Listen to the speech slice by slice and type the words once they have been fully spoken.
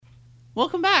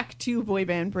Welcome back to Boy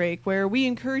Band Break, where we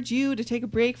encourage you to take a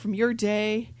break from your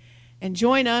day and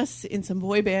join us in some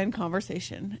boy band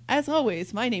conversation. As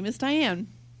always, my name is Diane.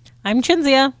 I'm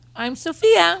Chinzia. I'm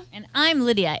Sophia. And I'm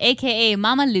Lydia, a.k.a.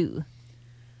 Mama Lou.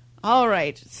 All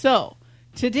right, so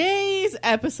today's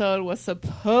episode was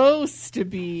supposed to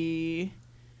be...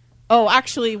 Oh,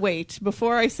 actually, wait.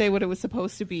 Before I say what it was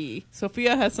supposed to be,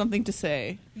 Sophia has something to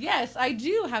say. Yes, I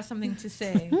do have something to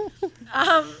say.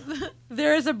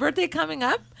 There is a birthday coming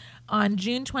up on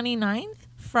June 29th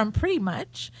from Pretty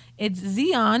Much. It's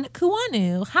Zion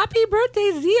Kuanu. Happy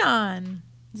birthday, Zion.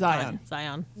 Zion.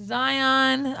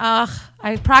 Zion.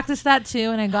 I practiced that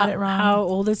too, and I got it wrong. How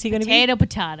old is he going to be?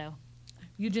 Potato.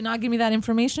 You did not give me that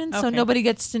information, so Okay. nobody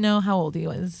gets to know how old he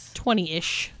was.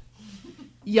 20-ish.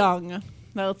 Young.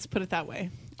 Let's put it that way.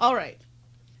 All right.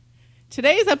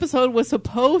 Today's episode was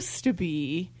supposed to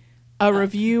be a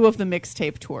review of the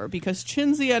mixtape tour because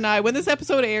Chinzia and I, when this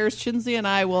episode airs, Chinzia and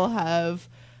I will have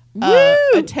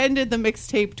attended the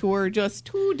mixtape tour just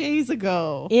 2 days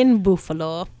ago. In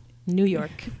Buffalo, New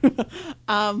York.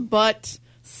 But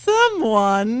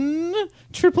someone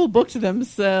triple booked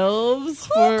themselves.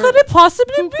 Who could it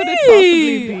possibly Who be? could it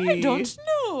possibly be? I don't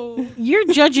know. You're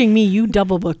judging me. You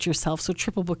double booked yourself, so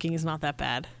triple booking is not that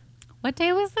bad. What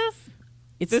day was this?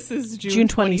 This is June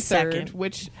 23rd, 22nd.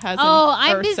 which has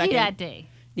I'm busy second. that day.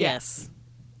 Yes.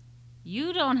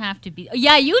 You don't have to be.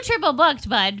 Yeah, you triple booked,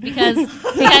 bud, because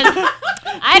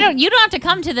I don't. You don't have to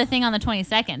come to the thing on the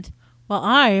 22nd. Well,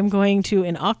 I am going to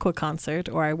an Aqua concert,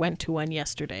 or I went to one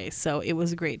yesterday, so it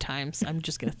was a great time. So I'm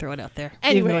just going to throw it out there.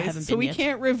 even though I Anyways, haven't so been we yet.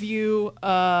 can't review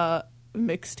a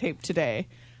mixtape today.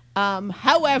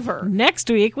 However, Next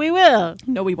week we will.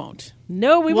 no, we won't.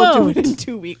 No, we We'll won't. do it in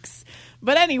 2 weeks.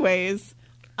 But anyways,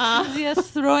 Yes,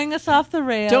 throwing us off the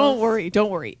rails. don't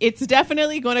worry. It's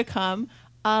definitely going to come.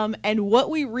 And what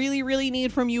we really, really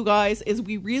need from you guys is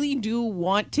we really do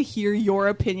want to hear your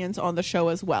opinions on the show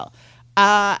as well.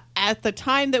 At the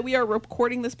time that we are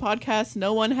recording this podcast,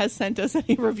 no one has sent us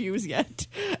any reviews yet.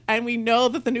 And we know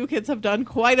that the New Kids have done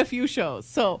quite a few shows.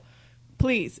 So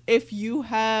please, if you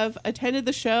have attended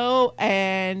the show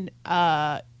and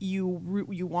you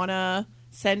want to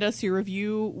send us your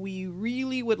review, we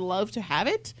really would love to have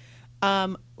it.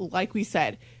 Like we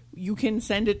said, you can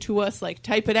send it to us, like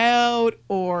type it out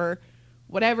or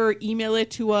whatever, email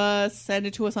it to us, send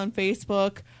it to us on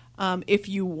Facebook. If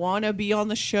you want to be on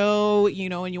the show,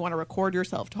 and you want to record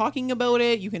yourself talking about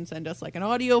it, you can send us like an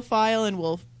audio file and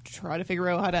we'll try to figure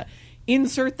out how to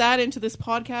insert that into this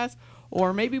podcast.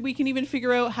 Or maybe we can even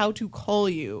figure out how to call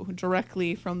you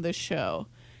directly from this show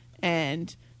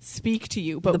and speak to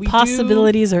you. But The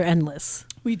possibilities are endless.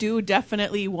 we do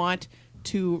definitely want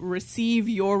to receive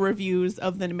your reviews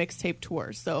of the mixtape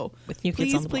tour. So With New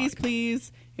Kids on the Block.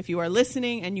 please, if you are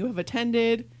listening and you have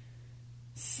attended,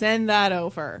 send that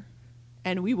over.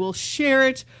 And we will share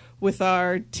it with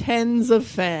our tens of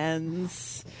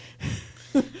fans.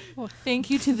 Thank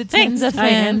you to the Thanks, tens of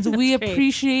Diane. fans. We That's great.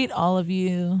 appreciate all of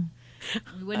you.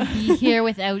 We wouldn't be here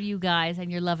without you guys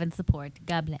and your love and support.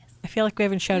 God bless. I feel like we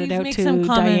haven't shouted Please out make to some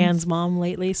comments. Diane's mom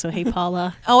lately, so hey,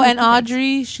 Paula. Oh, and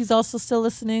Audrey, she's also still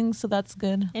listening, so that's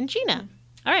good. And Gina.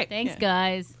 All right. Thanks, Yeah.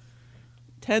 guys.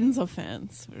 Tens of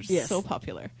fans. We're Yes. so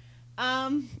popular.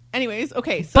 Anyways,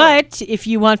 okay. So But if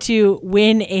you want to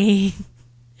win a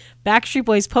Backstreet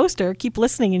Boys poster, keep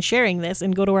listening and sharing this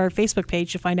and go to our Facebook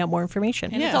page to find out more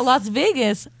information. And Yes. it's a Las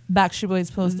Vegas Backstreet Boys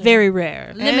poster. Very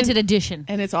rare. Limited edition.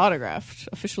 and it's autographed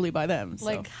officially by them. So.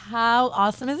 Like, how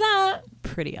awesome is that?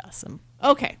 Pretty awesome.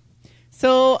 Okay.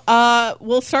 So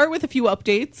we'll start with a few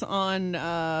updates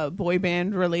on boy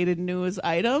band related news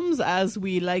items, as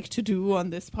we like to do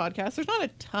on this podcast. There's not a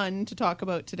ton to talk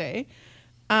about today.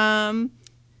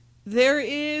 There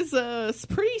is a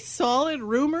pretty solid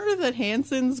rumor that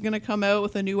Hanson's going to come out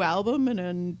with a new album and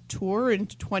a tour in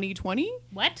 2020.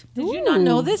 What? Did you not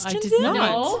know Ooh, this, I did Chinzia? not.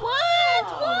 No.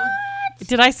 What?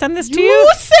 Did I send this to You you?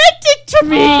 sent it to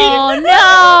me!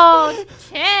 Oh, no.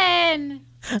 10.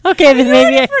 Okay, then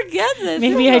maybe I, Forget this.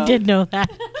 maybe I did know that.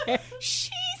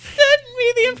 She sent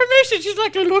me the information. She's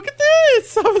like, look at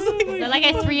this. I was like, Is it like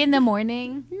at 3 in the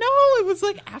morning? no, it was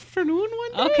like afternoon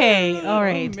one day. Okay, all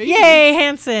right. Maybe. Yay,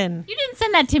 Hanson. You didn't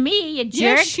send that to me, you jerk.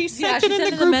 Yes, she Yeah, sent she it in sent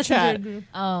the it group messenger chat. group.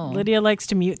 Oh. Lydia likes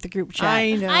to mute the group chat.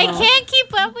 I know. I can't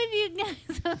keep up with you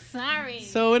guys. I'm sorry.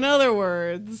 So, in other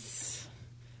words,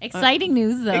 Exciting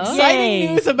news, though. exciting Yay.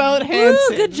 news about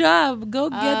Hanson. Ooh, good job. Go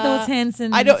get those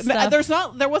Hanson I don't.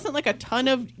 stuff. There wasn't like a ton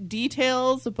of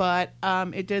details, but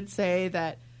it did say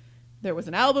that there was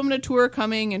an album and a tour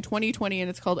coming in 2020, and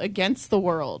it's called Against the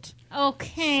World.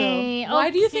 Okay. Why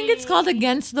do you think it's called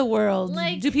Against the World?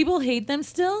 Like- Do people hate them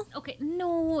still? Okay,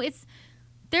 no,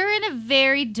 they're in a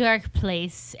very dark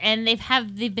place, and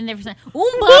they've been there for some.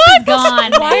 Umbop is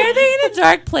gone. Why are they in a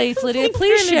dark place, Lydia?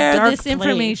 Please they're in a share dark this place.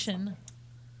 information.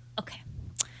 Okay.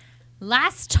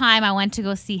 Last time I went to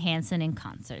go see Hanson in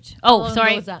concert. Oh, long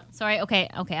sorry. ago was that? Sorry. Okay.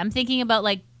 I'm thinking about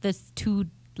like the 2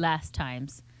 last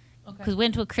times. Because we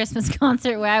went to a Christmas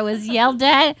concert where I was yelled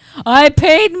at. I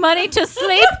paid money to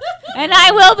sleep, and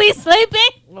I will be sleeping.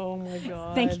 Oh my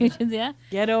god. Thank you, Cynthia.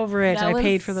 Get over it. That I was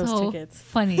paid for those so tickets.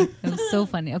 Funny. It was so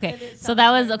funny. Okay. So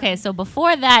that was okay. So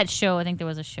before that show, I think there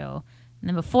was a show. And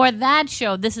then before that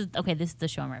show, this is the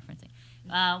show I'm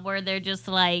referencing. Where they're just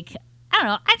like,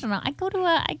 I don't know. I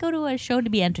go to a show to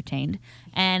be entertained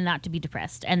and not to be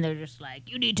depressed. And they're just like,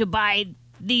 you need to buy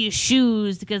these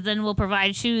shoes because then we'll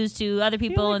provide shoes to other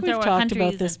people in we've third world talked countries.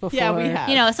 about this before. Yeah, we have.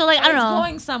 You know, so like I don't It's know.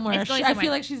 going somewhere. It's going I somewhere.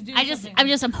 feel like she's doing something.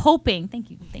 I'm hoping. Thank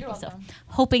you You're so. welcome.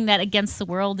 Hoping that Against the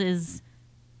World is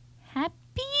happy,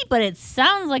 but it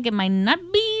sounds like it might not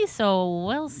be. So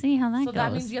we'll see how that So goes.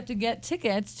 that means you have to get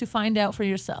tickets to find out for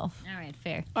yourself. All right,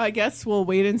 fair. I guess we'll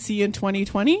wait and see in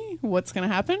 2020 what's going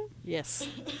to happen. Yes.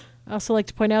 I also like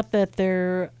to point out that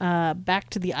they're Back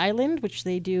to the Island, which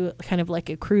they do kind of like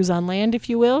a cruise on land, if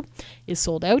you will, is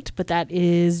sold out. But that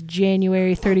is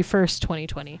January 31st,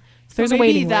 2020. So there's a maybe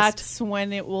waiting list. that's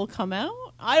when it will come out.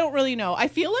 I don't really know. I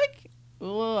feel like,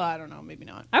 I don't know, maybe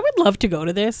not. I would love to go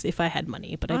to this if I had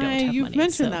money, but I don't have You've money.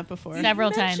 mentioned so- that before.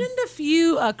 Several You times. mentioned a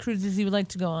few cruises you would like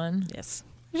to go on. Yes.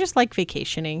 I just like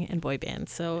vacationing and boy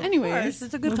bands. So Anyways,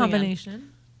 It's a good Moving on.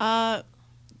 combination.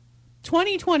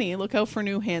 2020, look out for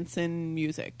new Hanson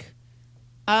music.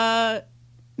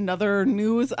 Another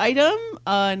news item,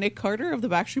 Nick Carter of the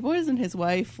Backstreet Boys and his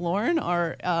wife Lauren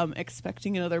are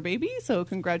expecting another baby, so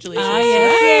congratulations.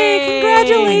 Yay!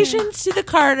 Congratulations to the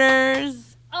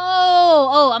Carters.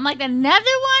 Oh, I'm like another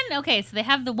one. Okay, so they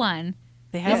have the one.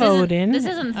 they have This isn't- Odin. This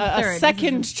isn't the A third.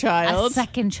 second This is child. A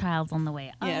second child's on the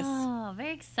way. Yes. Oh,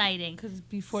 very exciting. Because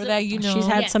before So- that, you know, She's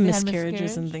had Yes, some they had miscarriages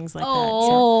miscarriage. and things like that.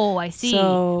 Oh, I see.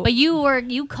 So- But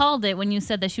you called it when you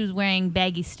said that she was wearing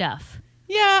baggy stuff.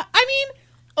 Yeah, I mean,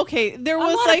 okay, there a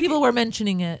was lot like of people were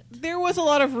mentioning it. there was a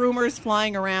lot of rumors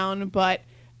flying around, but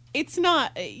it's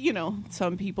not,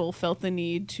 some people felt the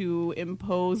need to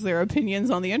impose their opinions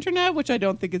on the internet, which I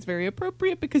don't think is very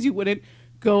appropriate because you wouldn't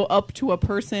go up to a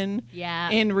person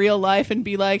Yeah. in real life and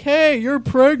be like, "Hey, you're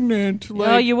pregnant."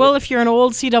 Well, you will if you're an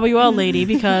old CWL lady,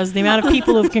 because the amount of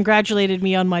people who've congratulated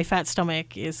me on my fat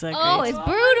stomach is great. Oh, it's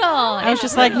brutal. I was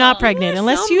just like, not pregnant,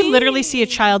 unless you literally see a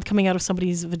child coming out of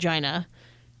somebody's vagina.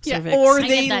 Yeah, cervix. or I they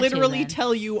get that too, literally then.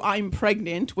 tell you I'm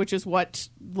pregnant, which is what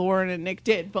Lauren and Nick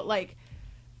did. But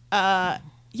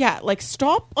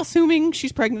stop assuming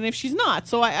she's pregnant if she's not.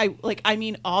 So I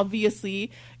mean,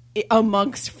 obviously,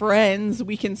 amongst friends,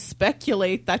 we can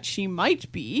speculate that she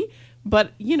might be,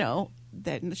 but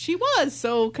then she was.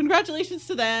 So congratulations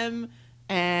to them.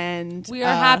 And We are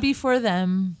happy for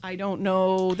them. I don't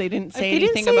know. They didn't say They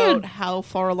didn't anything say about how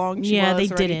far along she Yeah, was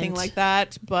they or anything didn't. like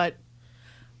that. But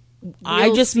I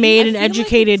we'll just see. made I an feel like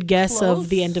educated it's guess of close.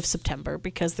 the end of September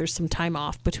because there's some time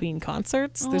off between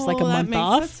concerts. There's like a that month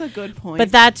off. That's a good point.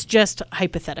 But that's just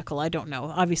hypothetical. I don't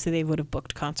know. Obviously, they would have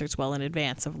booked concerts well in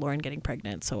advance of Lauren getting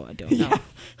pregnant, so I don't know.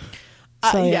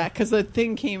 So, yeah, because the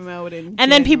thing came out in.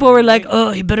 And then people were like, January,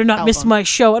 "Oh, you better not miss Album. my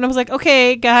show." And I was like,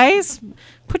 "Okay, guys,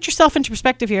 put yourself into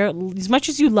perspective here. As much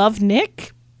as you love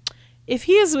Nick, if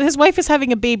his wife is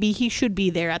having a baby, he should be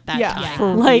there at that Yeah, time.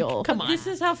 for Like, real. come on." This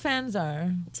is how fans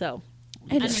are. So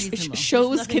And Unreasonable.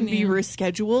 shows There's can nothing be new.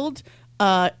 rescheduled.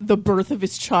 The birth of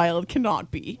his child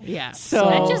cannot be. Yeah, So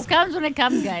That just comes when it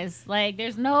comes, guys. Like,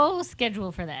 there's no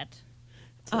schedule for that.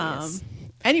 yes.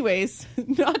 anyways,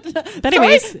 But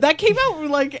anyways- sorry, that came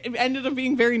out it ended up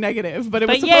being very negative. But it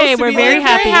was But supposed yay, to we're be very like,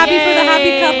 happy. Happy for the happy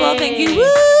Yay. couple. Thank you.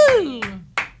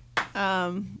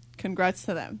 Woo! Congrats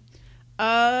to them.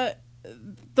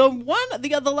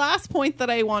 The last point that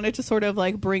I wanted to sort of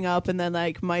bring up and then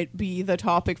might be the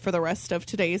topic for the rest of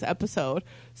today's episode.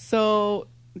 So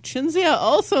Chinzia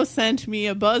also sent me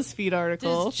a BuzzFeed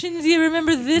article. Does Chinzia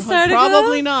remember this article?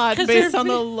 Probably not, 'Cause based her on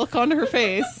the look on her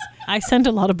face. I sent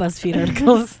a lot of BuzzFeed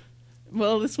articles.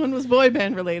 Well, this one was boy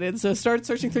band related, so start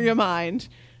searching through your mind.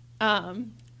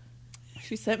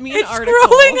 She sent me an It's article.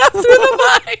 scrolling up through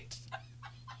the mind.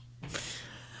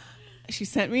 She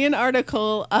sent me an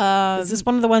article. Is this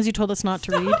one of the ones you told us not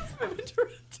to read?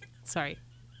 Sorry.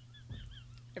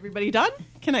 Everybody done?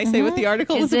 Can I say what the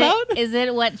article was about? Is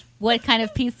it what kind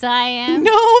of pizza I am?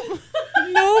 Nope.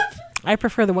 Nope. I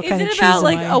prefer the what Is kind of it cheese about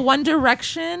am I? a One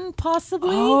Direction,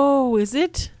 possibly? Oh, is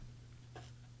it?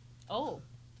 Oh,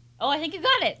 I think you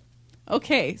got it.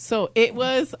 Okay, so it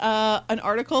was an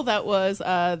article that was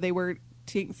they were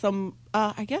taking some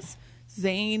I guess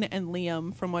Zayn and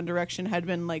Liam from One Direction had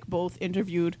been like both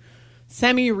interviewed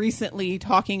semi recently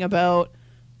talking about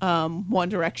One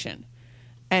Direction,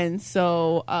 and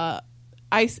so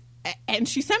and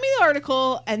she sent me the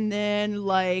article, and then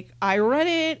like I read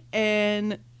it,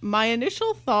 and my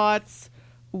initial thoughts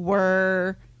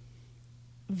were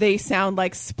they sound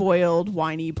like spoiled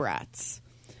whiny brats.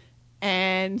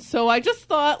 And so I just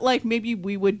thought like maybe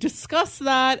we would discuss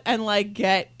that and like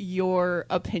get your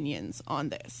opinions on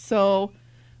this. So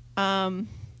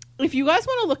if you guys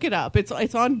want to look it up, it's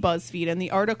on BuzzFeed, and the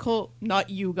article,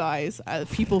 not you guys,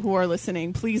 people who are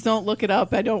listening, please don't look it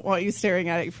up. I don't want you staring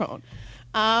at your phone.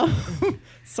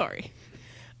 Sorry.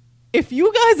 If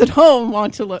you guys at home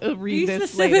want to read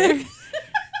this later,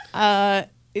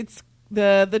 it's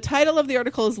The title of the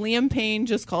article is Liam Payne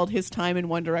just called his time in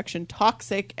One Direction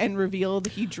toxic and revealed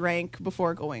he drank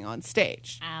before going on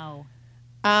stage. Ow.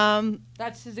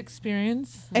 That's his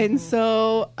experience. And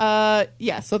so,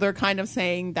 so they're kind of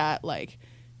saying that, like,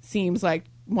 seems like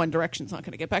One Direction's not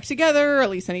going to get back together, or at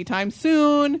least anytime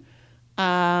soon.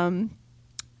 And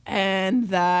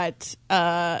that,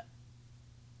 they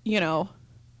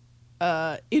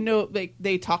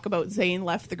talk about Zayn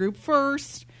left the group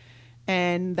first.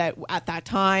 And that at that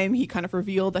time, he kind of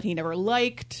revealed that he never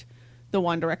liked the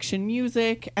One Direction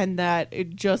music, and that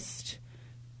it just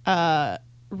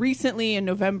recently in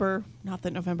November, not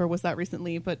that November was that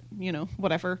recently, but,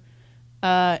 whatever,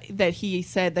 that he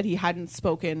said that he hadn't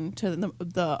spoken to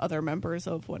the other members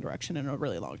of One Direction in a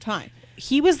really long time.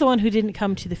 He was the one who didn't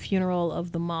come to the funeral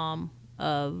of the mom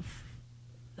of,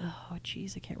 I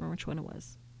can't remember which one it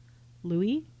was.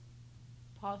 Louis?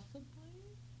 Possibly.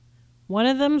 One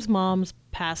of them's moms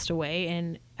passed away,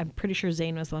 and I'm pretty sure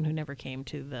Zayn was the one who never came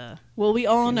to the... Well, we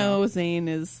all know Zayn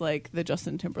is like the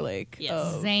Justin Timberlake.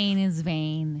 Yes. Zayn is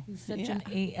vain. He's such an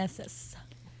ASS.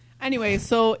 Anyway,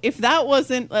 so if that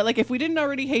wasn't... Like, if we didn't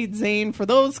already hate Zayn for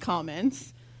those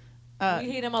comments...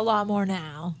 we hate him a lot more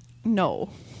now. No.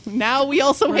 Now we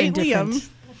also We're hate indifferent. Liam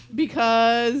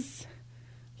because...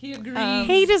 He agrees.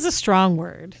 Hate is a strong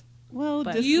word. Well,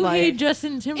 But dislike. You hate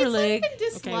Justin It's not Timberlake. even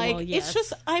dislike. Okay, well, yes. It's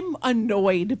just I'm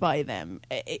annoyed by them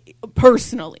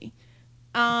personally.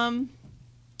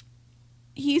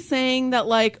 He's saying that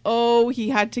like, he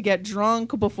had to get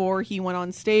drunk before he went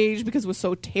on stage because it was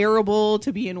so terrible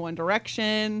to be in One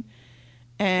Direction,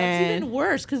 That's and even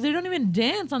worse because they don't even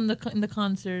dance in the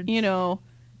concert.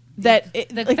 that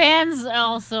The fans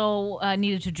also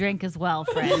needed to drink as well,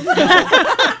 friends.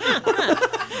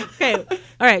 Okay,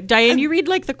 all right, Diane, you read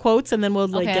like the quotes, and then we'll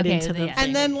like get into the... yeah.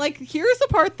 And then, like, here's the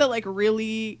part that, like,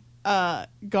 really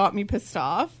got me pissed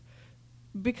off.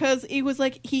 Because it was,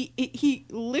 like, he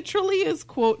literally is,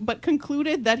 quote, but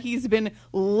concluded that he's been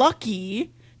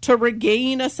lucky to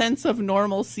regain a sense of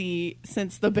normalcy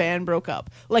since the band broke up.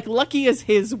 Like, lucky is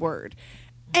his word.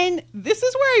 And this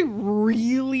is where I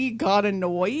really got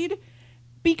annoyed.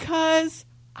 Because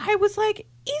I was like,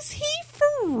 is he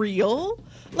for real?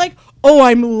 Like,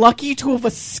 I'm lucky to have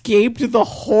escaped the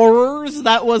horrors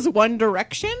that was One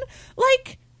Direction?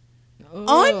 Like,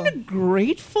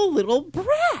 ungrateful little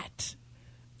brat.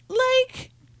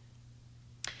 Like,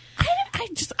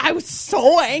 I was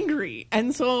so angry.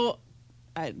 And so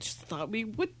I just thought we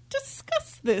would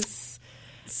discuss this.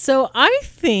 So I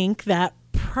think that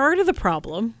part of the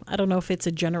problem, I don't know if it's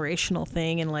a generational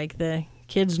thing and like the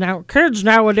kids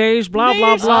nowadays, blah,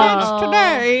 blah, These blah. kids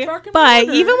today. But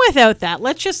even without that,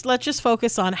 let's just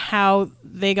focus on how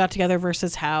they got together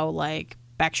versus how like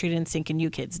Backstreet NSYNC and New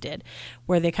Kids did,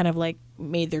 where they kind of like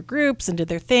made their groups and did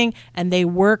their thing, and they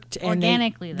worked and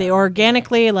Organically, They though.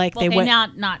 organically like Okay, they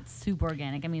went. not super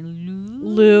organic. I mean,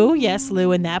 Lou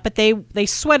and that, but they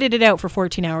sweated it out for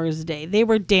 14 hours a day. They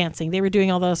were dancing, they were doing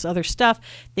all this other stuff.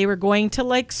 They were going to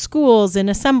like schools and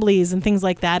assemblies and things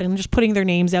like that, and just putting their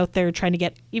names out there, trying to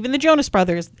get even the Jonas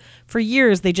Brothers. For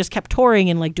years, they just kept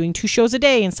touring and like doing 2 shows a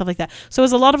day and stuff like that. So it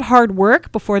was a lot of hard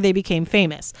work before they became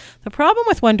famous. The problem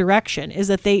with One Direction is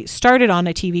that they started on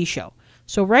a TV show.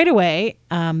 So right away,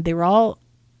 they were all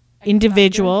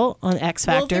individual on X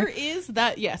Factor. Well, there is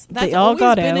that, yes. That's They all always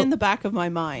got been out. in the back of my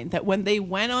mind that when they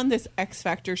went on this X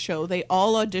Factor show, they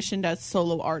all auditioned as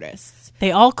solo artists.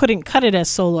 They all couldn't cut it as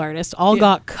solo artists. All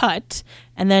got cut.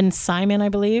 And then Simon, I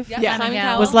believe, Yeah. Simon Yeah.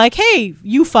 Cowell. was like, hey,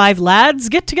 you 5 lads,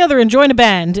 get together and join a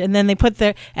band. And then they put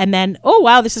their, and then, oh,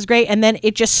 wow, this is great. And then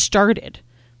it just started.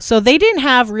 So they didn't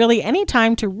have really any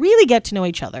time to really get to know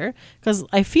each other, because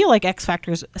I feel like X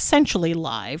Factor is essentially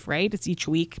live, right? It's each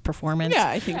week performance. Yeah,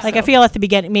 I think Like so. I feel at the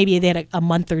beginning, maybe they had a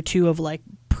month or two of like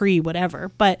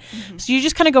pre-whatever. But so you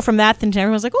just kind of go from that, then to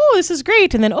everyone's like, oh, this is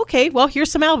great. And then, okay, well,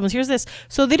 here's some albums. Here's this.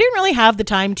 So they didn't really have the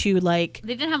time to like,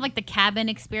 They didn't have like the cabin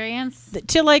experience.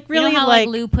 to like really you know how, like,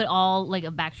 Lou put all like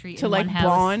a Backstreet To in like one house.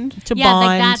 bond. to yeah, bond.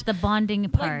 like that, the bonding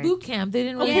Like part. boot camp. They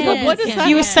didn't really Okay, have but what boot does camp. that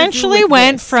You have to do essentially with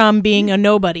went this? from being a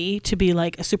nobody to be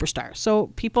like a superstar. So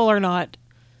people are not,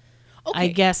 I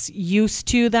Okay. guess, used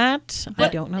to that. I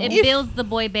But don't know. It builds the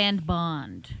boy band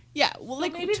bond. Yeah, well, So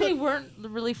like maybe they weren't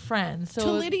really friends. to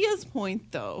So Lydia's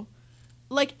point though,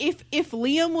 like if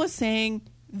Liam was saying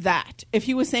that, if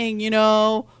he was saying, you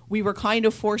know, we were kind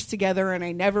of forced together and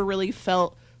I never really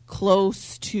felt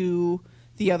close to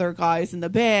the other guys in the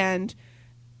band,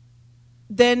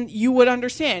 then you would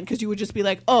understand, because you would just be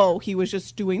like, oh, he was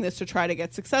just doing this to try to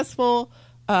get successful,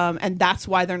 and that's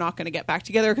why they're not going to get back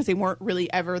together, because they weren't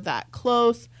really ever that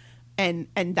close, and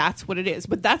that's what it is.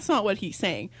 But that's not what he's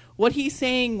saying. What he's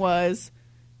saying was,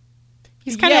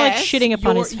 He's kind of like yes, shitting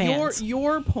upon your- his fans.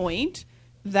 Your point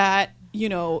that, you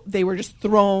know, they were just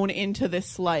thrown into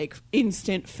this like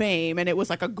instant fame, and it was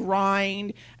like a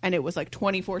grind, and it was like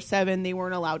 24/7. They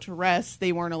weren't allowed to rest.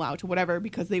 They weren't allowed to whatever,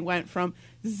 because they went from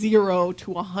 0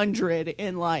 to 100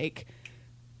 in like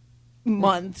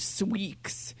months,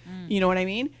 weeks. You know what I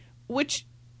mean? Which,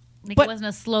 Like But- it wasn't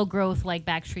a slow growth like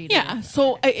Backstreet. yeah. is.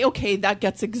 So okay, that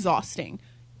gets exhausting.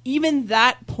 Even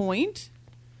that point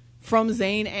from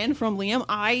Zayn and from Liam,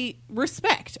 I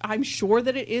respect. I'm sure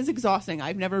that it is exhausting.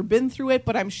 I've never been through it,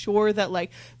 but I'm sure that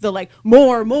like the like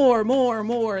more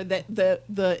that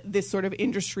the this sort of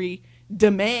industry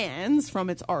demands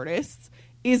from its artists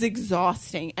is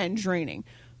exhausting and draining.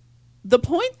 The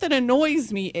point that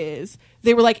annoys me is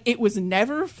they were like, it was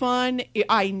never fun.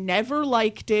 I never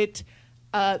liked it.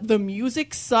 The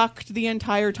music sucked the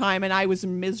entire time, and I was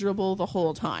miserable the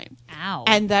whole time. Ow.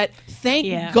 And that, thank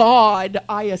Yeah. God,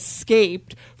 I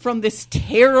escaped from this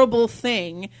terrible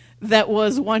thing that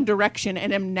was One Direction,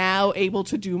 and am now able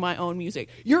to do my own music.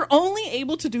 You're only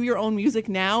able to do your own music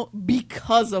now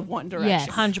because of One Direction. Yes.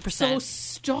 100%. So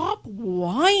stop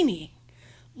whining.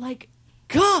 Like,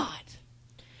 God.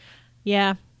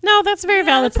 Yeah. No, that's a very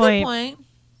valid that's a good point. point.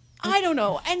 I don't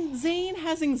know. And Zayn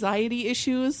has anxiety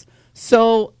issues,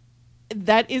 so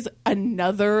that is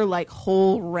another like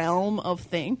whole realm of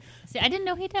thing. See, I didn't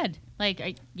know he did. Like,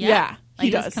 Yeah, like, he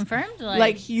it's does. confirmed.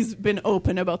 Like he's been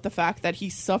open about the fact that he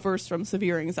suffers from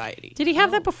severe anxiety. Did he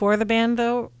have that before the band,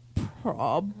 though?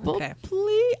 Probably. Okay.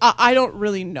 I don't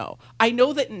really know. I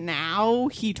know that now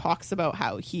he talks about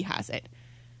how he has it.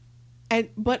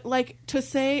 But like to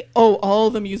say, oh, all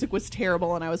the music was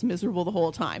terrible and I was miserable the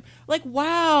whole time. Like,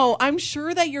 wow, I'm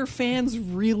sure that your fans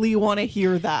really want to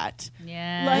hear that.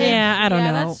 yeah. Like- Yeah, I don't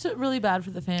know. That's really bad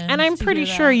for the fans. And I'm to pretty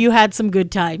hear sure that. you had some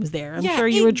good times there. I'm Yeah, sure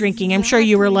you were drinking. I'm sure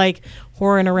you were exactly. like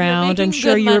whoring around. I'm making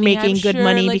sure good you were money. making I'm good sure,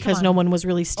 money like, because come no on. one was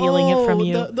really stealing it from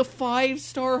you. The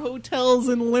 5-star hotels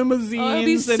and limousines. Oh, it'd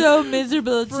be and so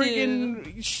miserable too.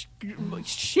 friggin'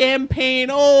 champagne.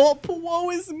 Oh, woe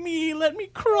is me. Let me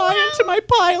cry into my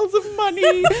piles of money.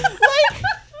 Like,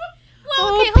 Well,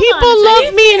 Oh, okay, hold on people a love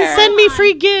second. me and fair. send me Hold on.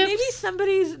 free gifts.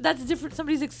 Maybe that's different.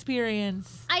 Somebody's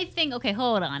experience. I think, okay,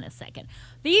 hold on a second.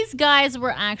 These guys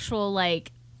were actual,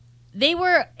 like, they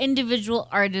were individual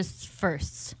artists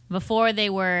first before they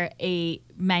were a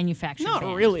manufactured not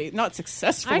band. really. Not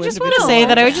successful. I just want to individual say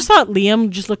that I artists. just thought Liam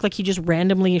just looked like he just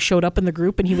randomly showed up in the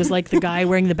group and he was like the guy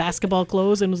wearing the basketball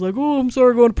clothes and was like, "Oh, I'm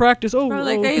sorry, going to practice." Oh,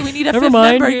 Probably like, oh, hey, we need a never fifth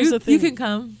mind. member. Here's You, the thing. you can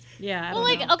come. Yeah. I Well,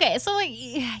 don't like, know. okay, so, like,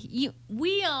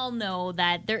 we all know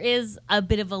that there is a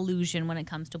bit of illusion when it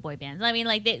comes to boy bands. I mean,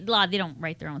 like, they don't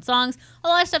write their own songs. A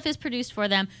lot of stuff is produced for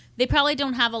them. They probably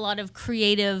don't have a lot of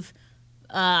creative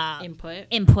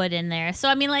input in there. So,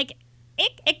 I mean, like,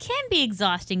 it can be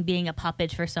exhausting being a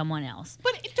puppet for someone else.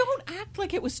 But don't act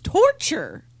like it was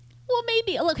torture. Well,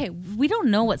 maybe. Okay, we don't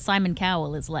know what Simon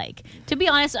Cowell is like. To be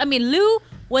honest, I mean, Lou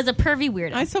was a pervy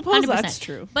weirdo. I suppose 100%. that's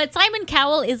true. But Simon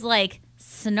Cowell is like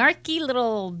snarky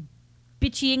little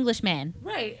bitchy English man.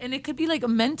 Right, and it could be like a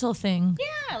mental thing.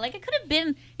 Yeah, like it could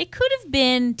have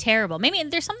been terrible. Maybe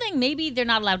there's something. Maybe they're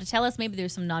not allowed to tell us. Maybe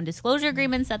there's some non-disclosure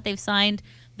agreements that they've signed.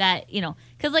 That,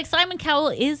 because like Simon Cowell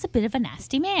is a bit of a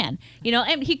nasty man,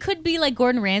 and he could be like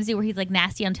Gordon Ramsay, where he's like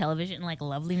nasty on television and like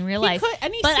lovely in real life.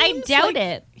 And he but I seems doubt like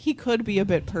it. He could be a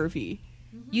bit pervy.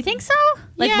 You think so?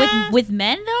 Like Yeah. with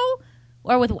men though,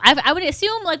 or with I would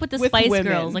assume like with the With Spice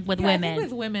women. Girls, like with Yeah, I women.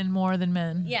 think with women more than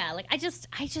men. Yeah, like I just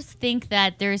think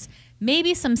that there's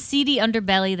maybe some seedy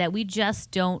underbelly that we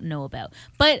just don't know about.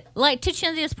 But like to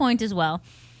Chinzia's point as well,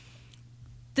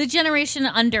 the generation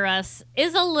under us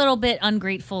is a little bit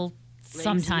ungrateful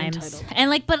sometimes, entitled. and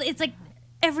like, but it's like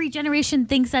every generation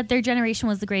thinks that their generation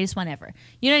was the greatest one ever.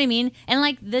 You know what I mean? And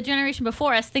like the generation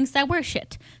before us thinks that we're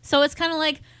shit. So it's kind of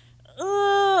like,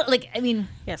 I mean,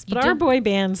 Yes, you but our don't- boy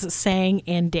bands sang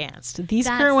and danced. These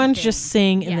That's current the ones thing. just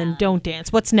sing and Yeah. then don't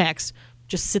dance. What's next?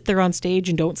 Just sit there on stage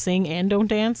and don't sing and don't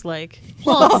dance? Like,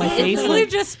 well, my face, Literally like,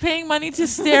 just paying money to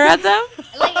stare at them.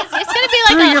 like, it's gonna be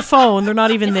through like your a, phone. They're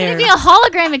not even it's there. gonna be a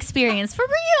hologram experience for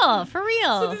real, for So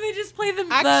real. then they just play the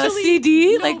Actually,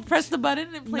 CD, no. like press the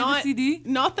button and play the CD.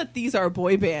 Not that these are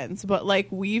boy bands, but like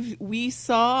we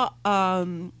saw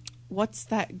what's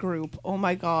that group? Oh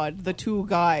my god, the two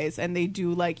guys, and they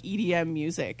do like EDM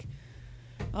music.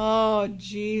 Oh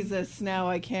Jesus, now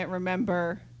I can't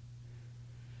remember.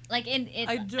 Like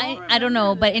I don't I don't know,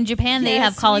 remember but in Japan they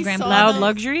have Yes, we hologram saw Loud them.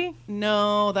 Luxury?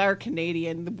 No, they're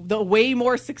Canadian. The way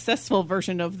more successful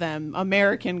version of them,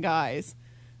 American guys.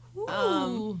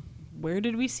 Ooh. Where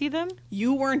did we see them?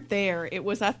 You weren't there. It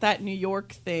was at that New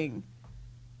York thing.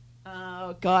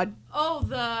 Oh God, Oh,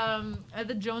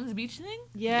 the Jones Beach thing?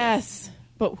 yes.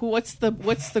 But what's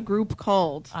the group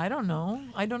called? I don't know.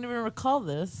 I don't even recall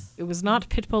this. It was not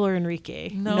Pitbull or Enrique.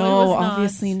 No, it was not.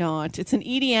 obviously not. It's an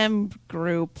EDM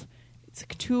group. It's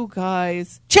like two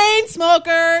guys. Chain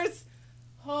smokers.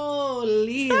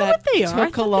 Holy, that that what they are? I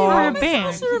took thought a they long. were a I'm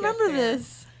band. supposed to remember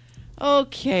this.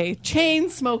 Okay, chain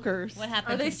smokers. What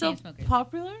happened Are to they the still Chainsmokers?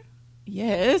 popular?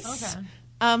 Yes. Okay.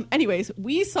 Anyways,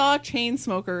 we saw chain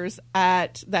smokers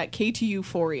at that KT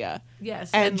Euphoria. Yes,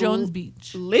 And at Jones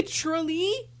Beach.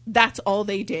 Literally, that's all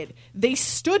they did. They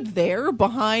stood there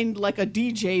behind like a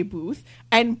DJ booth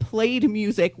and played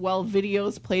music while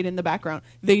videos played in the background.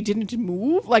 They didn't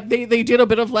move. Like they did a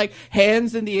bit of like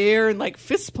hands in the air and like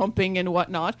fist pumping and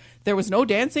whatnot. There was no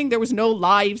dancing. There was no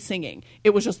live singing.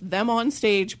 It was just them on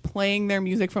stage playing their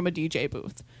music from a DJ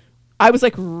booth. I was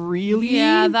like, really?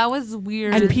 Yeah, that was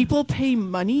weird. And people pay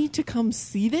money to come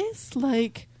see this?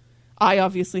 Like, I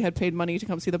obviously had paid money to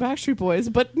come see the Backstreet Boys,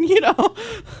 but you know,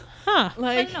 Huh.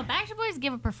 like, No, Backstreet Boys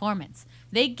give a performance.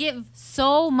 They give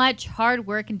so much hard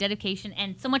work and dedication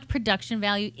and so much production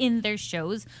value in their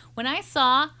shows. When I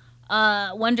saw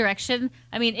One Direction,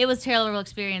 I mean, it was a terrible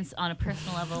experience on a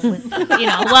personal level. With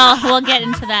well, we'll get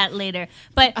into that later.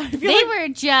 But they were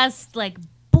just like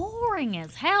boring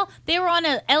as hell. They were on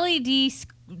a LED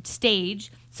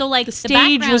stage, so like The stage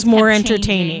backgrounds was more kept changing,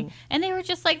 entertaining. and they were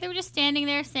just standing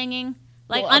there singing.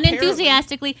 Like Well, apparently-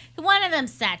 unenthusiastically, one of them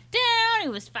sat down. He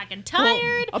was fucking tired.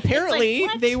 well, apparently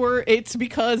It's like, what? it's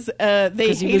because they 'Cause he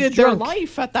was hated their drunk.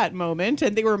 life at that moment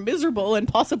and they were miserable and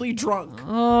possibly drunk.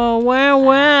 Oh,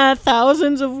 wow.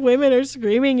 Thousands of women are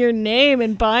screaming your name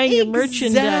and buying your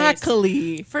merchandise.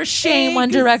 Exactly. for shame, One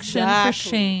Direction. For Exactly.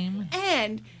 shame.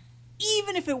 And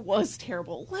even if it was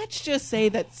terrible, let's just say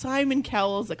that Simon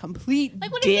Cowell's a complete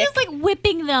Like what dick. if he was like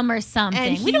whipping them or something?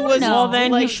 and We he don't was know. Well, then he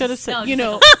like, should have said, No, you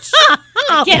know,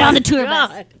 Get on the tour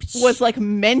God. bus. was like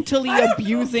mentally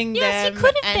abusing Yes, he them.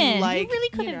 could have and been. Like, He really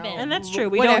could you have know, been. And that's true.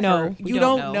 We whatever. don't know. We You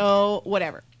don't don't know.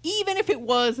 Whatever. Even if it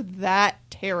was that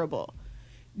terrible,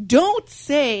 don't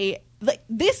say like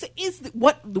this is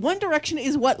what One Direction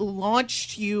is what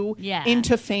launched you Yeah.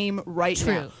 into fame right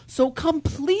True. now. So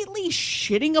completely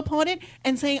shitting upon it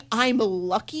and saying I'm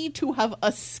lucky to have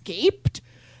escaped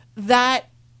that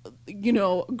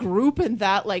group and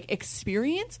that like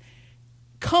experience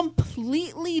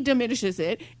completely diminishes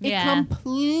it. Yeah. It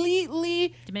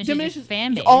completely Diminishes your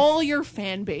fan base. all your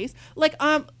fan base. Like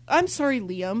I'm sorry,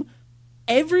 Liam.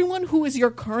 Everyone who is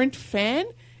your current fan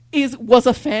was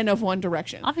a fan of One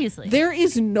Direction. Obviously. There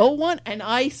is no one, and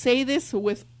I say this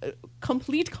with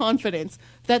complete confidence,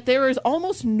 that there is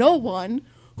almost no one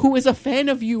who is a fan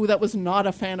of you that was not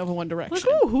a fan of One Direction. Like,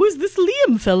 oh, who is this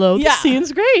Liam fellow? Yeah. This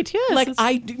seems great. Yes. Like, it's-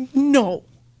 I do, no.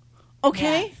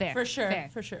 Okay? Yeah, fair. For sure. Fair.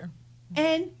 For sure.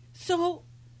 And so,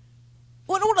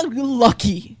 what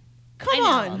lucky. Come I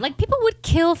know. on. Like people would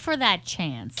kill for that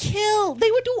chance. Kill. They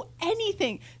would do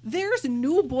anything. There's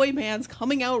new boy bands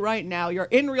coming out right now. You're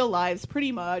in real lives,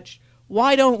 pretty much.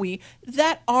 Why don't we?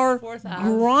 That are Fourth Ave.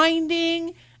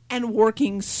 grinding and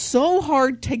working so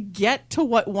hard to get to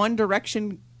what One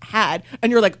Direction had.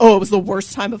 And you're like, oh, it was the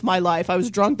worst time of my life. I was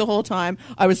drunk the whole time.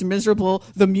 I was miserable.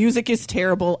 The music is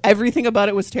terrible. Everything about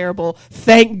it was terrible.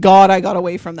 Thank God I got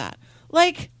away from that.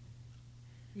 Like,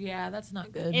 Yeah, that's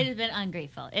not good. It has been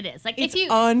ungrateful. It is. Like it's if you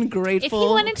ungrateful. if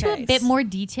he went into a case. bit more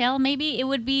detail, maybe it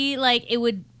would be like it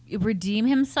would redeem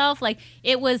himself. Like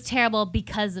it was terrible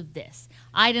because of this.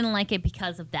 I didn't like it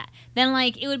because of that. Then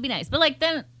like it would be nice. But like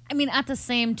then I mean, at the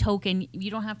same token,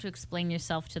 you don't have to explain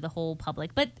yourself to the whole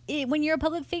public. But when you're a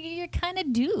public figure, you kind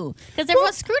of do because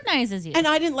everyone scrutinizes you. And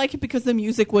I didn't like it because the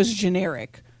music was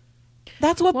generic.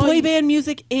 That's what boy band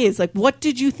music is. Like, what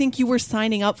did you think you were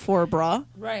signing up for, brah?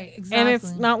 Right, exactly. And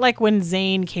it's not like when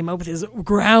Zayn came up with his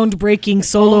groundbreaking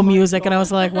solo music, and I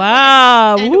was like,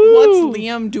 wow. And woo. what's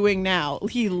Liam doing now?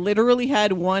 He literally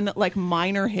had one like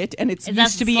minor hit, and it's Is that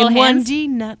used to be Slow in Hands?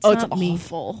 1D, that's Oh, it's not me.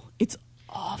 awful. It's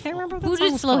I awful. can't remember what Who that song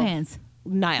did was Slow called. Hands?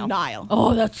 Niall. Niall.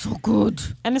 Oh, that's so good.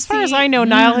 And as far as See, I know,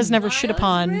 Niall has never Niall shit is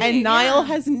upon. great. And Niall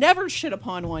Yeah. has never shit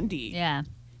upon 1D. Yeah.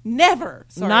 Never.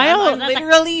 Sorry, Niall- I'm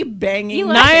literally banging. You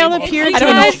the Niall table. appeared I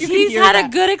don't know if you can He's hear had that. a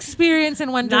good experience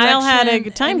in One Direction. Niall had a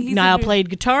good time. and he's Niall a good- played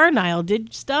guitar. Niall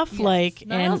did stuff Yes. like.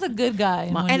 Niall's and a good guy.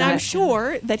 in One And I'm Direction.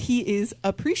 sure that he is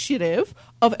appreciative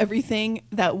of everything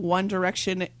that One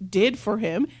Direction did for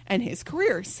him and his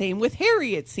career. Same with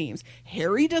Harry, it seems.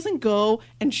 Harry doesn't go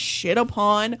and shit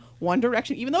upon One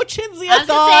Direction, even though Chinzia I was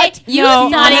thought. gonna say, you No,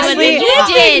 thought it was. honestly, You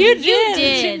did. You You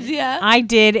did. Yeah. I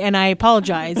did, and I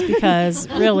apologize because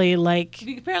really, like,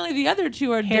 Apparently, the other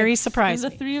two are Harry dicks, surprised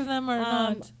and the me. three of them are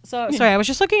not. sorry, I was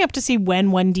just looking up to see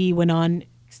when 1D went on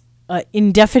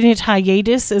indefinite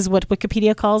hiatus, is what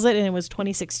Wikipedia calls it, and it was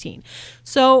 2016.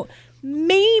 So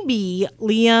maybe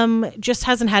Liam just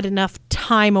hasn't had enough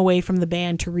time away from the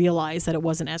band to realize that it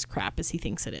wasn't as crap as he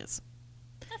thinks it is.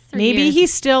 That's 3 Maybe years.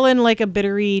 he's still in like a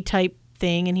bittery type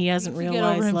thing, and he hasn't Needs to get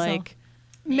over realized himself. like.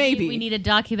 Maybe. we need a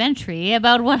documentary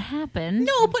about what happened.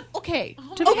 No, but okay.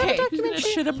 Do we have a Okay. documentary? He's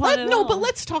gonna shit upon it No, all. but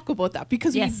let's talk about that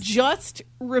because Yes. we just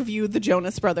reviewed the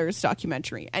Jonas Brothers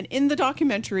documentary. And in the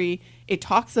documentary, it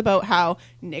talks about how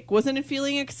Nick wasn't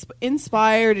feeling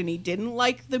inspired and he didn't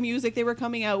like the music they were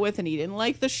coming out with and he didn't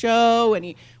like the show and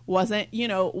he wasn't,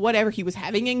 whatever. He was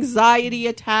having anxiety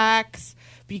attacks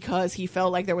because he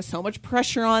felt like there was so much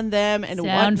pressure on them and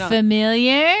Sound whatnot.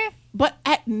 familiar? But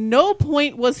at no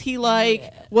point was he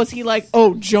like,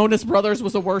 oh, Jonas Brothers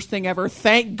was the worst thing ever.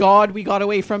 Thank God we got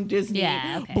away from Disney.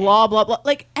 Yeah, okay. Blah, blah, blah.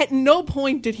 Like, at no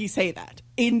point did he say that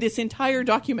in this entire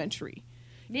documentary.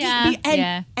 Yeah,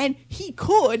 yeah. And he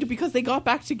could because they got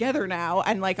back together now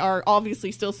and like are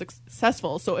obviously still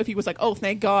successful. So if he was like, oh,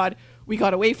 thank God we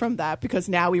got away from that because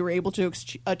now we were able to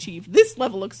achieve this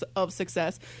level of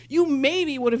success, you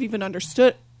maybe would have even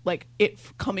understood like it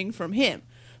coming from him.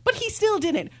 But he still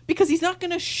didn't because he's not going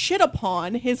to shit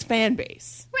upon his fan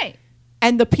base Right.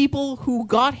 and the people who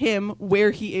got him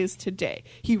where he is today.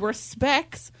 He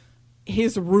respects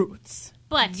his roots.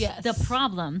 But Yes. the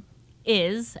problem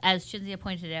is, as Shinzia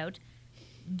pointed out,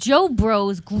 Joe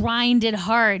Bros grinded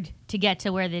hard to get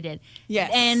to where they did.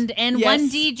 Yes. And Yes.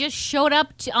 1D just showed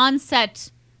up on set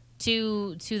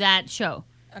to that show.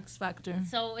 X Factor.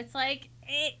 So it's like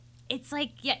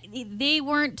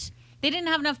they didn't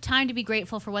have enough time to be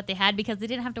grateful for what they had because they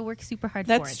didn't have to work super hard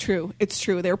for it. That's true. It's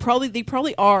true. They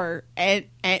probably are and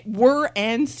were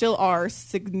and still are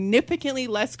significantly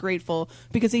less grateful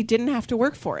because they didn't have to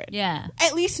work for it. Yeah.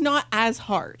 At least not as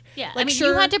hard. Yeah. Like, I mean,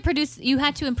 sure, you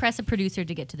had to impress a producer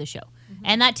to get to the show.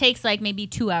 And that takes like maybe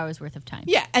 2 hours worth of time.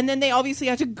 Yeah, and then they obviously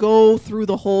had to go through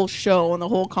the whole show and the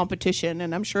whole competition,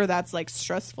 and I'm sure that's like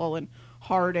stressful and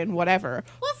hard and whatever.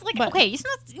 Well, it's like, But- okay, it's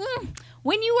not,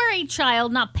 when you were a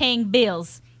child not paying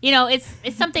bills, it's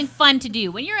something fun to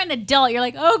do. When you're an adult, you're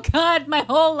like, oh God, my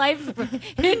whole life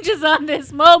hinges on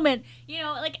this moment.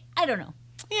 I don't know.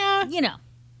 Yeah, I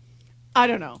I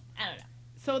don't know. don't know.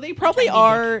 So they probably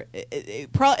are.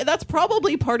 That's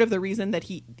probably part of the reason that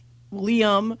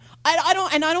Liam. I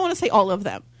don't want to say all of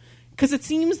them, because it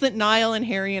seems that Niall and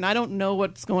Harry, and I don't know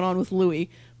what's going on with Louis,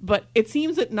 but it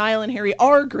seems that Niall and Harry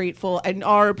are grateful and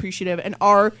are appreciative and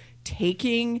are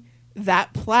taking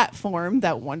that platform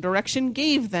that One Direction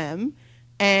gave them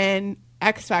and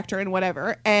X Factor and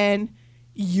whatever and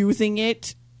using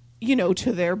it,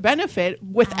 to their benefit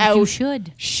without you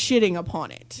should. shitting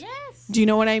upon it. Yes. Do you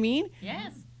know what I mean?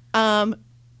 Yes.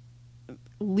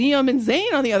 Liam and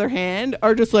Zayn, on the other hand,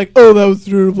 are just like, oh, that was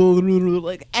terrible,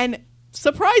 like, and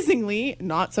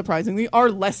not surprisingly, are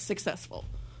less successful.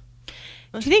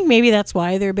 Do you think maybe that's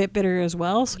why they're a bit bitter as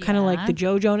well? So kind of like Yeah. the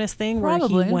Joe Jonas thing where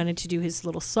Probably. he wanted to do his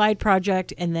little side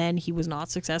project and then he was not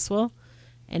successful.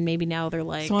 And maybe now they're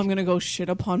like, So I'm gonna go shit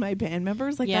upon my band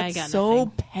members? Like, Yeah, I that's got so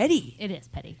nothing. petty. It is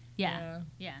petty. Yeah.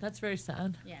 Yeah. That's very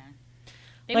sad. Yeah.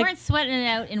 They Like- weren't sweating it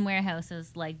out in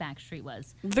warehouses like Backstreet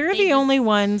was. they're They the just- only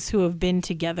ones who have been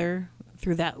together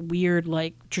through that weird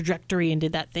like trajectory and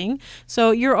did that thing.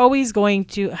 So you're always going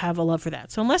to have a love for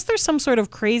that. So unless there's some sort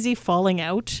of crazy falling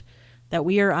out that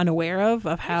we are unaware of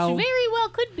how Very well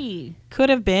could be. could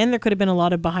have been, there could have been a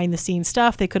lot of behind the scenes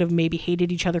stuff. They could have maybe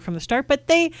hated each other from the start, but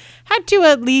they had to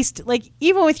at least, like,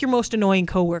 even with your most annoying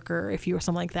coworker, if you were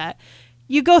something like that,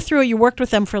 you go through it. You worked with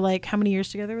them for like how many years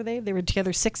together were they? They were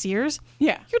together 6 years.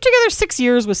 Yeah. You're together 6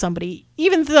 years with somebody,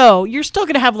 even though you're still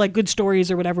going to have like good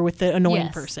stories or whatever with the annoying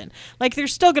Yes. person. Like they're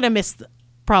still going to miss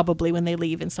probably when they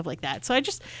leave and stuff like that. So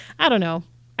I don't know.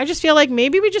 I just feel like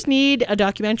maybe we just need a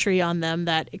documentary on them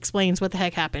that explains what the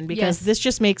heck happened, because Yes. this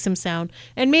just makes him sound,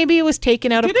 and maybe it was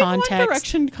taken out of Didn't context. One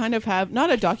Direction kind of have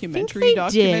not a they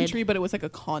documentary, but it was like a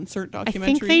concert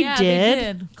documentary? they Yeah, did. they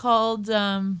did. Called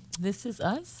This Is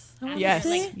Us. I wanna Yes. say.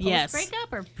 Like Yes.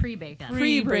 post-breakup or pre-breakup?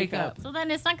 Pre-breakup. So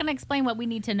then it's not going to explain what we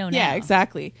need to know now. Yeah,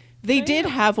 exactly. They did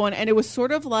have one, and it was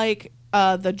sort of like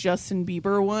the Justin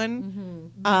Bieber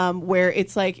one, where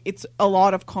it's like it's a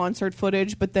lot of concert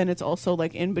footage, but then it's also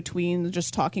like in between,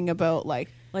 just talking about like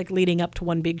Like leading up to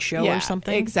one big show or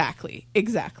something. Exactly.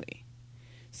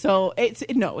 So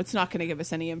it's not going to give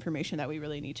us any information that we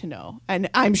really need to know. And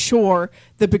I'm sure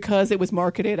that because it was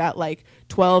marketed at like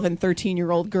 12 and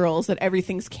 13-year-old girls, that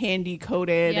everything's candy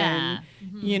coated Yeah.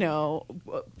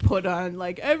 and put on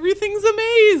like everything's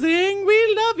amazing.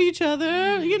 We love each other.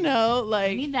 I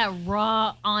Like need that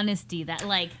raw honesty, that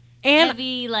like And-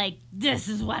 heavy, like this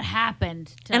is what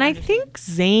happened. To And I understand. think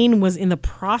Zayn was in the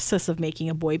process of making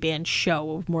a boy band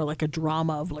show, more like a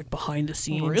drama of like behind the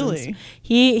scenes. and Really?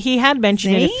 He had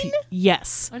mentioned it. Zayn?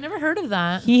 Yes, I never heard of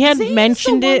that. he had Zayn's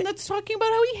mentioned the one it. that's talking about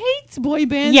how he hates boy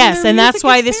bands. Yes, their and that's music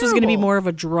why is this was going to be terrible. more of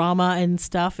a drama and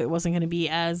stuff. It wasn't going to be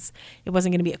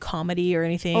a comedy or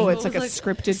anything. Oh, it's like a It was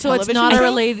scripted So it's television not a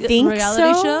show?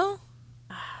 reality so. show?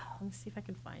 Let me see if I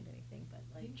can find anything. But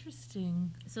like,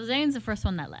 Interesting. So Zayn's the first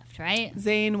one that left, right?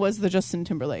 Zayn was the Justin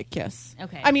Timberlake, yes.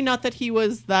 Okay. I mean, not that he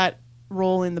was that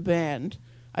role in the band,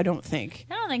 I don't think,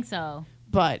 I don't think so.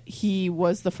 but he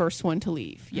was the first one to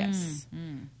leave, yes.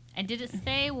 And did it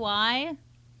say why?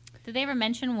 Did they ever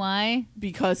mention why?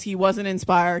 Because he wasn't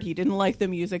inspired, he didn't like the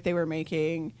music they were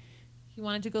making, He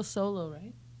wanted to go solo,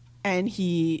 right? and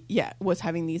he, was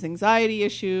having these anxiety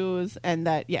issues, and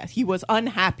that, he was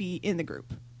unhappy in the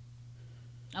group.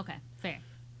 Okay, fair.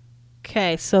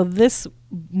 okay, so this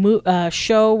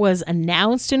show was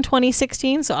announced in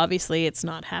 2016, so obviously it's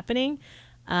not happening.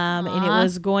 And it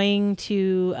was going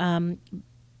to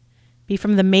be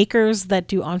from the makers that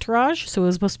do Entourage. So it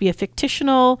was supposed to be a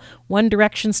fictional One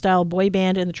Direction style boy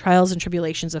band in the trials and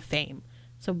tribulations of fame.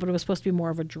 So, but it was supposed to be more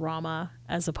of a drama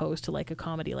as opposed to like a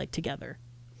comedy, like Together.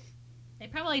 They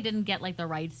probably didn't get like the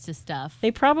rights to stuff. They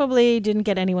probably didn't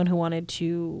get anyone who wanted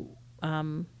to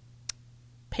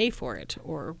pay for it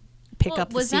or pick up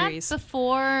the was series. that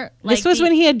before? This was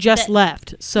when he had just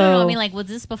left. So No, I mean, like, was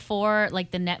this before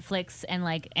like the Netflix and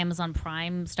like Amazon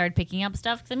Prime started picking up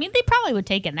stuff? 'Cause, I mean, they probably would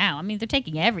take it now. I mean, they're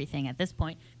taking everything at this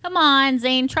point. Come on,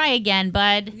 Zayn, try again,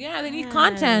 bud. Yeah, they need know.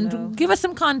 content. Give us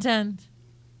some content.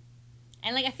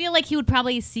 And like, I feel like he would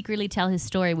probably secretly tell his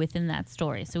story within that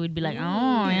story. So we'd be like,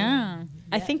 oh yeah.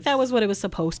 I think that was what it was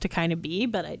supposed to kind of be,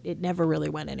 but it never really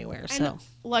went anywhere. So, And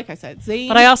like I said, Zayn...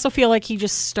 but I also feel like he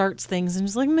just starts things and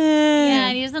just like, meh. Yeah,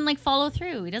 and he doesn't like follow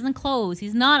through. He doesn't close.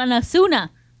 He's not an Asuna.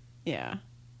 Yeah.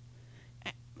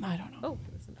 I don't know. Oh,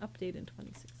 there's an update in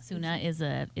 2016.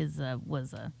 Asuna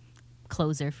was a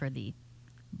closer for the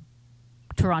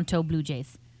Toronto Blue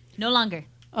Jays. No longer.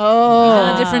 Oh,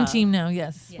 On a different team now,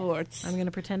 yes. sports. I'm going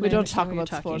to pretend we I don't understand talk what you're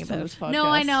about talking sports on this podcast. No,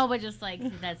 I know, but just like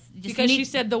that's just Because you she need-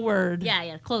 said the word.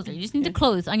 Yeah, closer. You just need to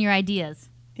close on your ideas.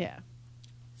 Yeah.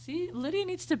 See, Lydia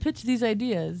needs to pitch these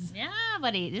ideas. Yeah,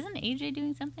 buddy. Isn't AJ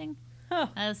doing something? Huh.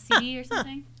 A CD or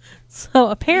something? So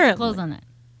Close apparently, on that.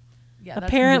 Yeah, that's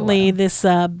apparently gonna be a this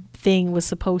thing was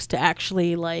supposed to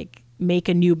actually like make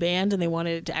a new band, and they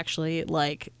wanted it to actually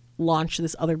like launch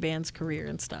this other band's career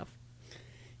and stuff.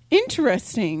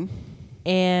 Interesting.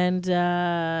 And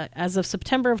as of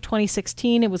September of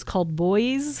 2016, it was called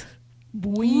Boys.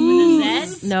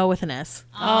 Zed? No, with an S.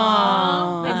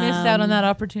 while. They missed out on that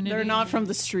opportunity. They're not from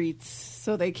the streets,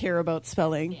 so they care about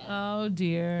spelling. Oh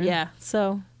dear. Yeah.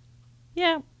 So,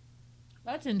 yeah,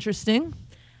 That's interesting.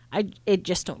 I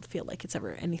just don't feel like it's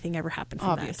anything ever happened from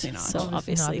Obviously that. not. So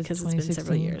obviously, because it's been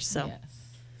several 2016. years. So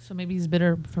Yes. So maybe he's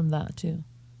bitter from that too.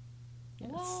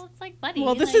 Well, it's like buddy.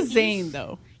 Well, this like, is Zayn,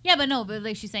 though. Yeah, but no, but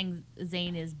like she's saying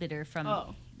Zayn is bitter from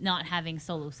Oh. not having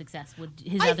solo success with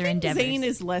his I other think endeavors. Zayn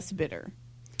is less bitter.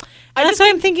 that's why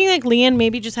I'm thinking like Leanne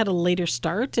maybe just had a later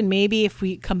start, and maybe if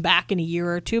we come back in a year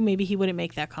or two, maybe he wouldn't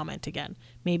make that comment again.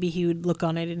 Maybe he would look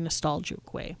on it in a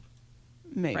nostalgic way,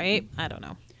 Maybe. right? I don't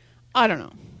know. I don't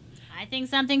know. I think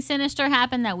something sinister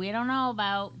happened that we don't know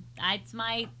about. I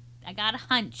got a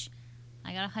hunch.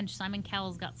 Simon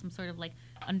Cowell's got some sort of like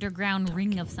underground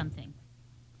ring of something.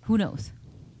 Who knows?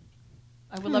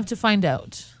 I would love to find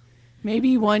out.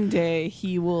 Maybe one day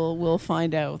he will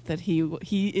find out that he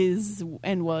is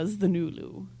and was the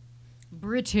Nulu.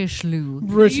 British Lou.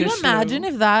 Can you imagine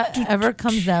if that ever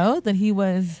comes out that he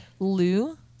was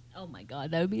Lou? Oh my god,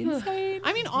 that would be insane.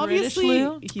 I mean, British obviously,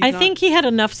 Lou? he's I not- think he had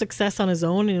enough success on his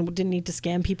own and didn't need to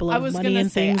scam people I out of was money gonna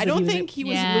and say, things. I that don't was- think he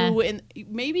was Yeah. Lou, and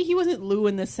maybe he wasn't Lou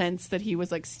in the sense that he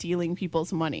was like stealing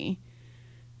people's money,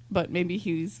 but maybe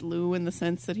he's Lou in the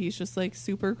sense that he's just like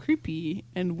super creepy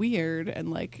and weird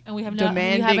and like And we haven't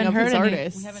demanding of his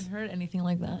artists. We haven't heard anything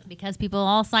like that. Because people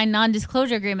all sign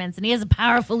non-disclosure agreements, and he has a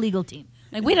powerful legal team.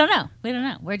 Like we don't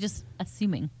know. We're just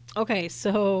assuming. Okay,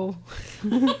 so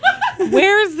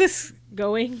where is this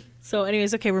going? So,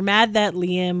 anyways, okay, we're mad that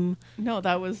Liam. No,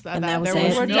 that was that. And that that was there it.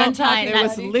 was We're no done time. talking There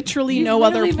was about it. literally You no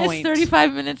other literally point. missed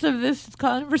 35 minutes of this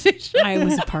conversation. I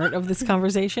was a part of this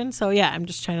conversation, so yeah, I'm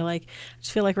just trying to I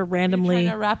just feel like we're You're randomly.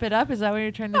 trying to wrap it up. Is that what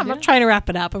you're trying to I'm do? not trying to wrap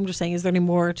it up. I'm just saying, is there any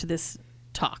more to this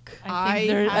talk? I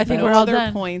think have we're no all other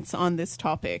done. points on this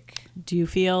topic. Do you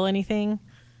feel anything?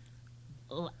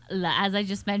 As I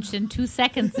just mentioned 2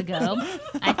 seconds ago,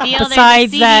 I feel there's a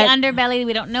Besides seedy that- underbelly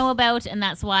we don't know about, and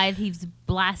that's why he's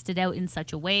blasted out in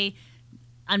such a way,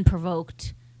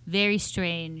 unprovoked, very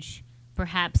strange,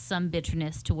 perhaps some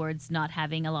bitterness towards not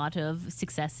having a lot of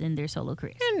success in their solo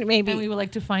careers. And maybe. And we would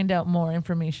like to find out more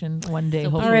information one day.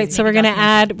 So hopefully. All right, so Make we're a gonna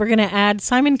documentary. add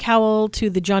Simon Cowell to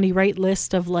the Johnny Wright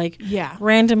list of Yeah,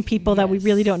 random people that we Yes.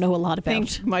 really don't know a lot about.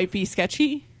 think might be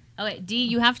sketchy. Okay, D,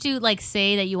 you have to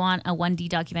say that you want a 1D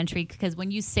documentary, because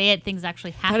when you say it, things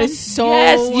actually happen. That is so.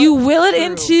 Yes, you will it true.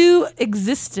 into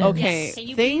existence. Okay, Yes. Can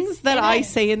you things please that say I that?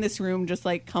 say in this room just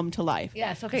come to life.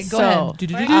 Yes. Okay. So, Go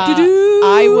ahead.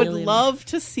 I would Really? love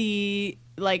to see,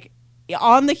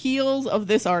 on the heels of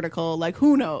this article,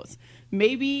 who knows?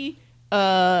 Maybe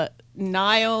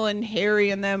Niall and Harry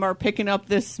and them are picking up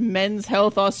this Men's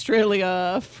Health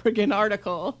Australia friggin'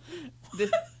 article.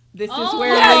 This is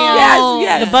where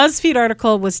Yes. The BuzzFeed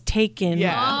article was taken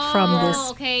Yeah. from Oh,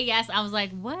 this. okay, yes. I was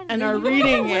like, what? and are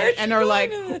reading it and are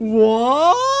like,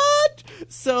 what?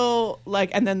 So,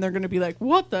 and then they're going to be like,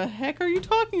 what the heck are you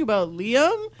talking about,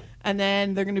 Liam? And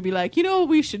then they're going to be like, you know what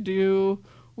we should do?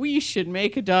 We should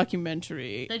make a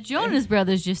documentary. The Jonas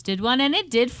Brothers just did one, and it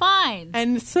did fine.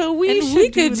 And so we And should we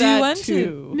do could do that one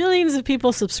too. Millions of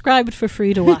people subscribed for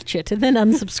free to watch it and then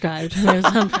unsubscribed.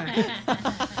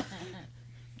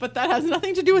 But that has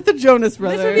nothing to do with the Jonas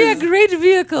Brothers. This would be a great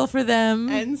vehicle for them.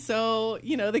 And so,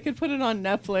 they could put it on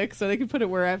Netflix or they could put it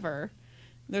wherever.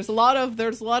 There's a lot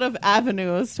of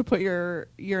avenues to put your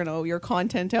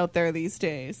content out there these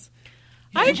days.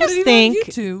 I should put just it even on think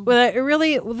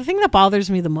YouTube. the thing that bothers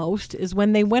me the most is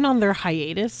when they went on their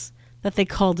hiatus, that they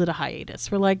called it a hiatus.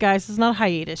 We're like, guys, it's not a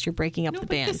hiatus. You're breaking up No, the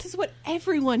but band. this is what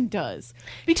everyone does. To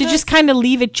Because just kind of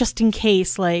leave it just in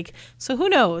case. So who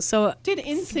knows? So did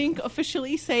NSYNC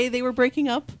officially say they were breaking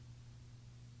up?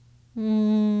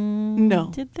 mm,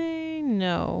 No. did they?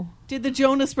 No. Did the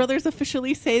Jonas Brothers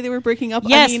officially say they were breaking up?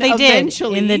 Yes, I mean, they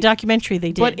eventually, did. In the documentary,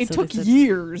 they did. But it So took that's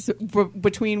years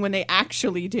between when they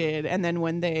actually did and then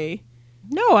when they.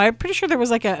 No, I'm pretty sure there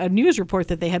was a news report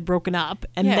that they had broken up,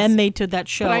 and Yes. then they did that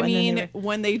show. But I and then they mean, were-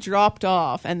 when they dropped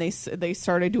off and they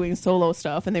started doing solo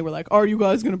stuff, and they were like, "Are you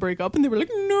guys going to break up?" And they were like,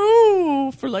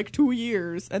 "No," for 2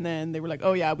 years, and then they were like,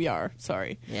 "Oh yeah, we are.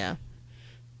 Sorry." yeah.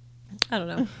 I don't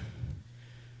know.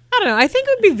 I think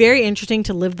it would be very interesting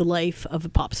to live the life of a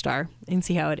pop star and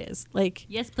see how it is.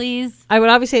 Yes, please. I would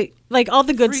obviously all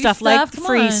the good Free stuff, stuff, come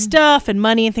free on. stuff and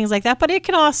money and things like that. But it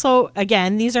can also,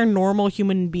 again, these are normal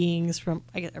human beings from,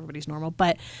 I guess everybody's normal,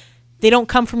 but they don't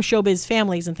come from showbiz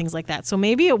families and things like that. So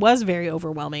maybe it was very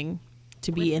overwhelming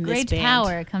to be in this Great band.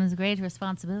 power comes great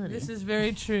responsibility. This is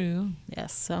very true.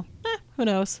 Yes. So who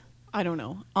knows? I don't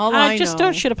know. All I Just know,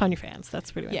 don't shit upon your fans.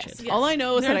 That's pretty much Yes. it. All I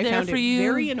know is that I They're found there for it you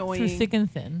very through annoying. thick and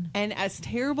thin. And as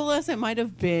terrible as it might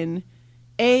have been,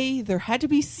 A, there had to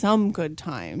be some good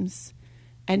times.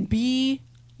 And B,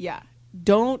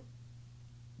 don't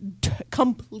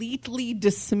completely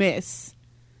dismiss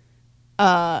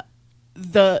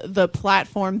the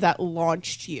platform that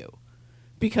launched you.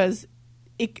 Because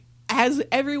as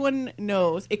everyone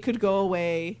knows, it could go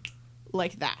away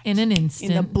like that. In an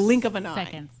instant. In the blink of an eye.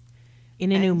 Seconds.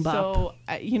 In an And oombop. so,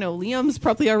 Liam's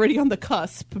probably already on the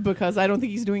cusp because I don't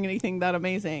think he's doing anything that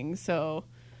amazing. So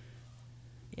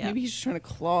Yeah. maybe he's just trying to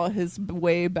claw his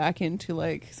way back into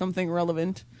something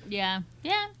relevant. Yeah.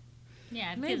 Yeah.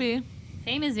 Yeah. 'cause Maybe.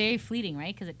 Fame is very fleeting,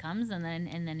 right? Because it comes and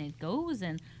then it goes.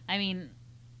 And I mean,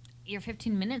 your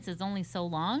 15 minutes is only so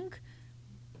long,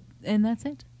 and that's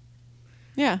it.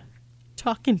 Yeah.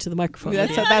 Talk into the microphone.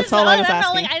 That's Lydia. that's all I was don't know,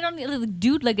 asking. I don't,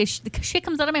 dude. The shit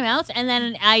comes out of my mouth, and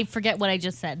then I forget what I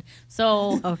just said.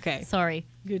 So Okay. sorry.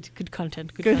 Good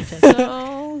content. Good Good. content.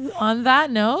 So, on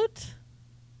that note,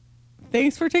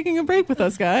 Thanks for taking a break with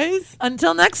us, guys.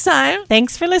 Until next time.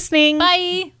 Thanks for listening.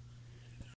 Bye.